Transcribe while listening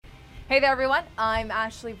Hey there everyone, I'm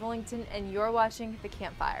Ashley Bullington and you're watching The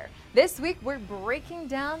Campfire. This week we're breaking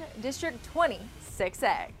down District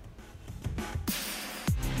 26A.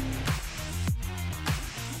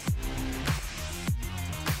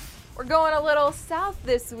 We're going a little south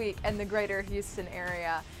this week in the greater Houston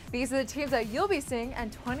area. These are the teams that you'll be seeing in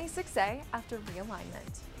 26A after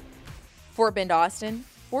realignment. Fort Bend Austin,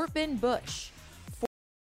 Fort Bend Bush,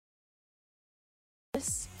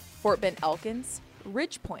 Fort Bend Elkins,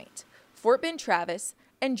 Ridge Point, Fort Bend Travis,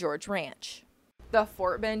 and George Ranch. The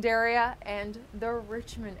Fort Bend area and the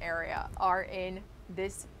Richmond area are in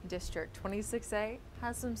this district. 26A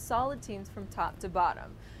has some solid teams from top to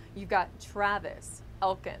bottom. You've got Travis,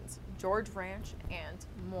 Elkins, George Ranch, and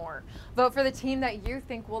more. Vote for the team that you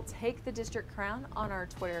think will take the district crown on our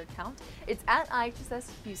Twitter account. It's at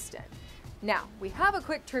IHSS Houston. Now, we have a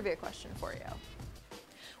quick trivia question for you.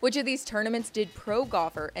 Which of these tournaments did pro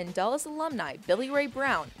golfer and Dulles alumni Billy Ray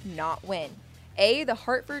Brown not win? A, the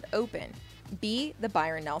Hartford Open, B, the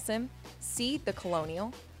Byron Nelson, C, the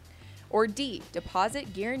Colonial, or D,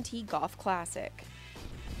 Deposit Guarantee Golf Classic?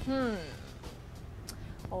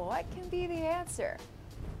 What can be the answer?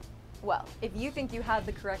 Well, if you think you have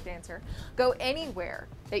the correct answer, go anywhere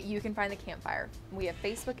that you can find The Campfire. We have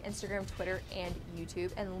Facebook, Instagram, Twitter, and YouTube,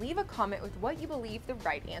 and leave a comment with what you believe the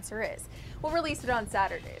right answer is. We'll release it on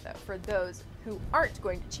Saturday, though, for those who aren't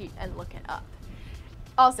going to cheat and look it up.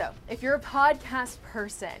 Also, if you're a podcast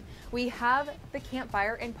person, we have The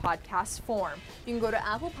Campfire in podcast form. You can go to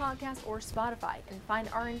Apple Podcasts or Spotify and find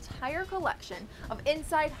our entire collection of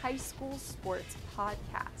Inside High School Sports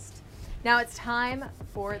podcasts. Now it's time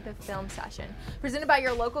for the film session, presented by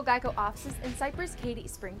your local Geico offices in Cypress, Katy,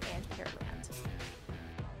 Spring, and Pearland.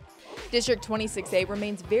 District 26A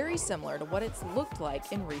remains very similar to what it's looked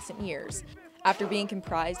like in recent years. After being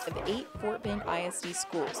comprised of 8 Fort Bend ISD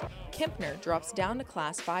schools, Kempner drops down to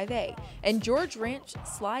Class 5A, and George Ranch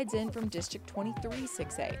slides in from District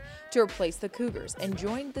 23-6A to replace the Cougars and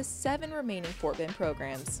join the 7 remaining Fort Bend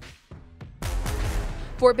programs.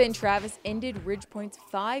 Fort Bend Travis ended Ridge Point's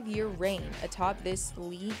 5-year reign atop this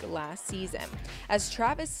league last season, as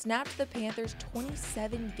Travis snapped the Panthers'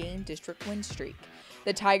 27-game district win streak.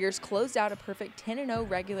 The Tigers closed out a perfect 10-0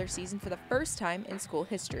 regular season for the first time in school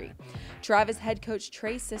history. Travis head coach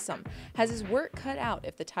Trey Sissom has his work cut out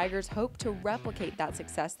if the Tigers hope to replicate that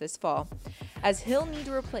success this fall, as he'll need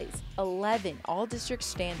to replace 11 all-district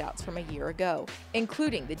standouts from a year ago,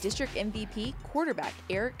 including the district MVP quarterback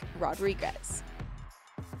Eric Rodriguez.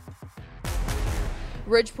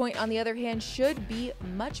 Ridge Point, on the other hand, should be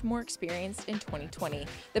much more experienced in 2020.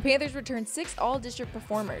 The Panthers return 6 all-district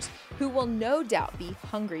performers who will no doubt be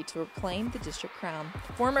hungry to reclaim the district crown.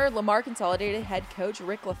 Former Lamar Consolidated head coach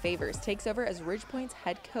Rick LaFavors takes over as Ridge Point's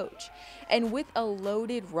head coach. And with a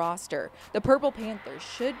loaded roster, the Purple Panthers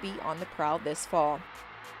should be on the prowl this fall.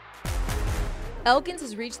 Elkins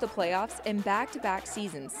has reached the playoffs in back-to-back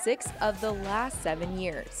seasons, 6 of the last 7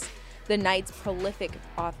 years. The Knights' prolific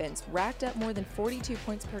offense racked up more than 42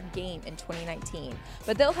 points per game in 2019,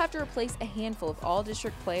 but they'll have to replace a handful of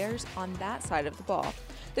all-district players on that side of the ball.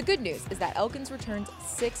 The good news is that Elkins returns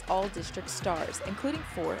 6 all-district stars, including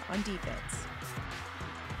 4 on defense.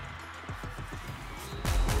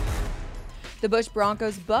 The Bush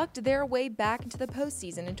Broncos bucked their way back into the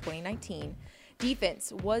postseason in 2019.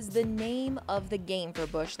 Defense was the name of the game for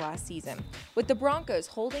Bush last season, with the Broncos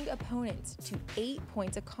holding opponents to 8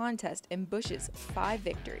 points a contest in Bush's 5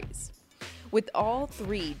 victories. With all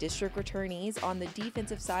 3 district returnees on the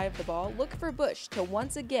defensive side of the ball, look for Bush to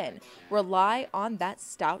once again rely on that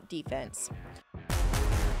stout defense.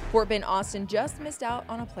 Fort Bend Austin just missed out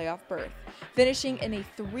on a playoff berth, finishing in a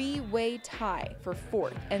 3-way tie for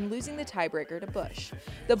 4th and losing the tiebreaker to Bush.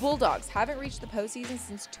 The Bulldogs haven't reached the postseason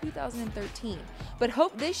since 2013, but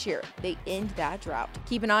hope this year they end that drought.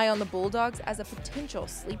 Keep an eye on the Bulldogs as a potential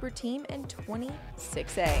sleeper team in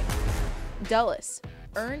 26A. Dulles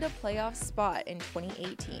earned a playoff spot in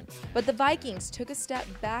 2018, but the Vikings took a step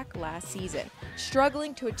back last season,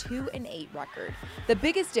 struggling to a 2-8 record. The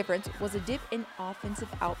biggest difference was a dip in offensive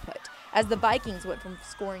output, as the Vikings went from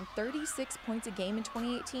scoring 36 points a game in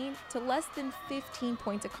 2018 to less than 15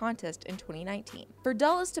 points a contest in 2019. For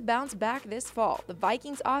Dulles to bounce back this fall, the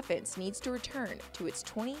Vikings offense needs to return to its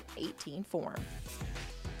 2018 form.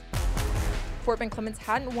 Fort Bend Clements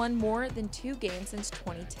hadn't won more than 2 games since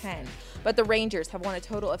 2010, but the Rangers have won a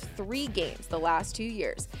total of 3 games the last 2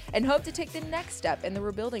 years and hope to take the next step in the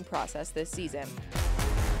rebuilding process this season.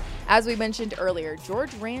 As we mentioned earlier,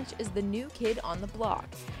 George Ranch is the new kid on the block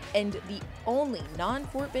and the only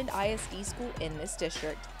non-Fort Bend ISD school in this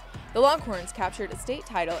district. The Longhorns captured a state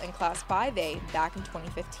title in Class 5A back in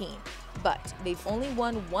 2015, but they've only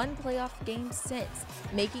won one playoff game since,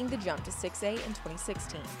 making the jump to 6A in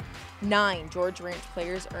 2016. 9 George Ranch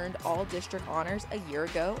players earned all-district honors a year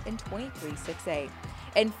ago in 23 6A,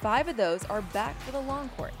 and 5 of those are back for the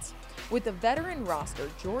Longhorns. With a veteran roster,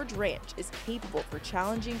 George Ranch is capable for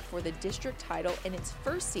challenging for the district title in its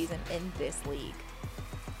first season in this league.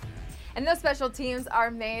 And those special teams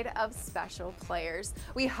are made of special players.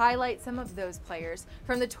 We highlight some of those players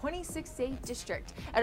from the 26A district at